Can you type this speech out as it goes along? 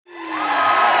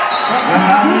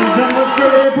gentlemen, let's go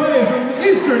to play some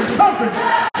Eastern Conference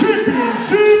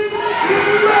Championship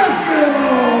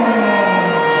Basketball!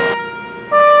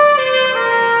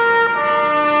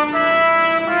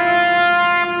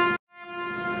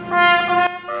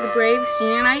 The Braves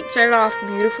senior night started off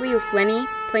beautifully with Lenny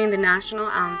playing the national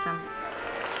anthem.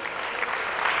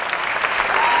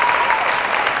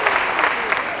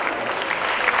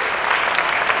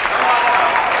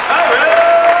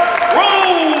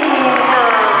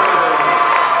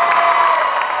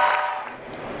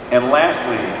 And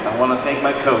lastly, I want to thank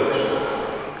my coach,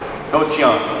 Coach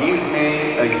Young. He's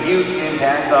made a huge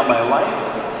impact on my life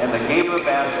and the game of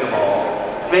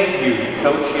basketball. Thank you,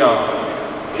 Coach Young.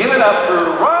 Give it up for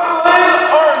Rylan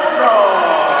Armstrong.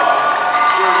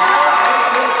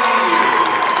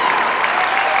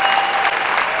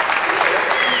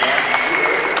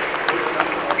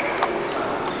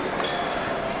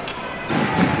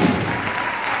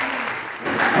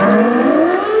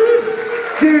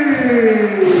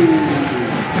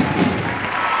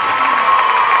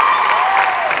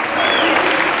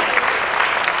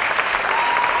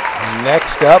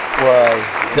 Next up was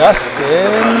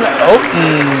Dustin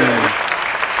Oten.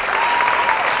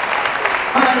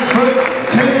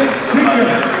 5'10"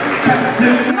 senior,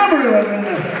 captain number 11,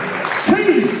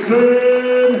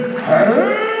 Kason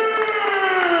Herman.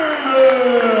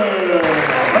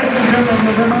 Ladies and gentlemen,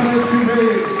 the Vermont High School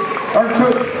Braves, our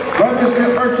coach, by Mr.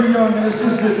 Archie Young and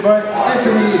assisted by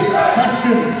Anthony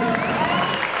Haskin.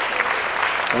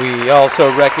 We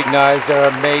also recognized our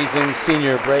amazing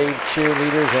senior Brave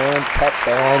cheerleaders and pep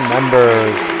band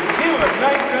members. Give a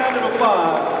nice round of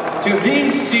applause to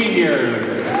these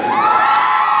seniors.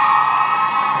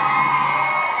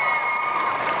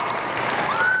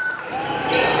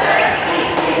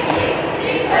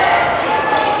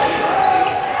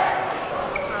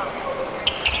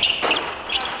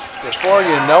 Before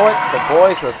you know it, the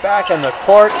boys were back on the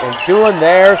court and doing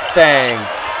their thing.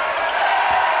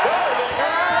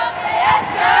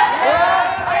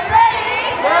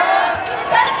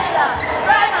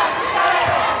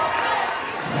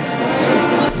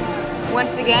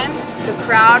 Once again, the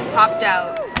crowd popped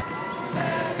out.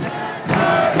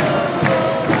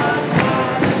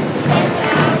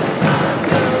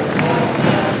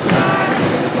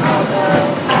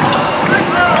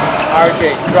 RJ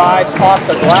drives off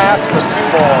the glass for 2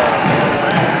 more.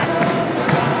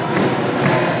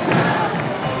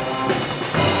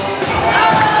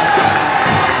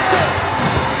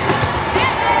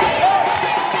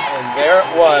 And there it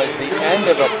was, the end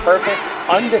of a perfect,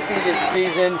 undefeated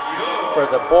season for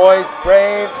the boys'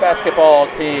 Brave basketball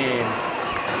team.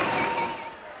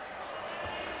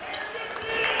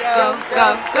 Go,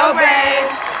 go, go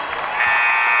Braves!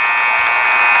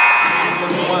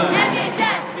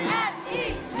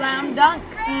 Slam dunk,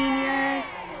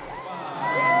 seniors!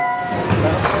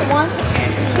 1,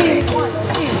 2, 1,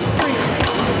 2,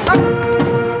 3.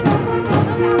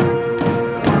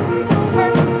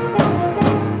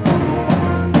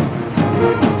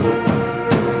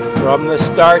 From the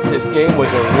start, this game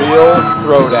was a real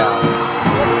throwdown.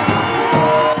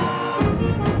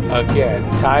 Again,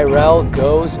 Tyrell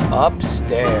goes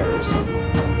upstairs.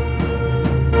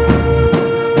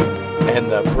 And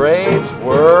the Braves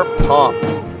were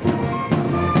pumped.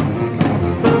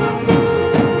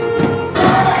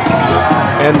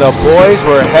 And the boys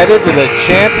were headed to the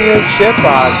championship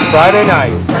on Friday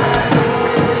night.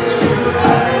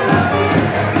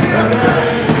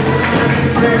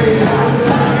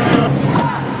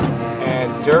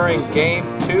 During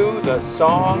Game 2, the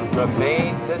song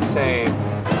remained the same.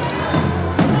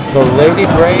 The Lady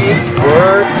Braves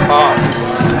were tough.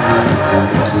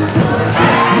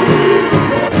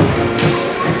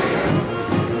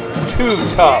 Too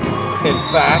tough, in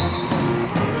fact.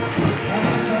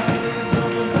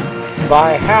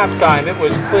 By halftime, it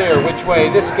was clear which way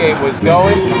this game was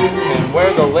going and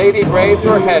where the Lady Braves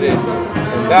were headed.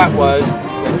 And that was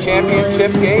the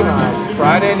championship game on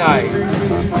Friday night.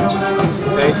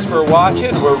 Thanks for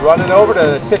watching. We're running over to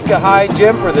the Sitka High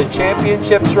Gym for the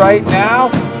championships right now.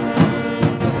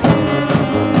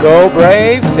 Go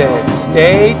Braves and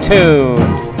stay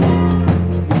tuned.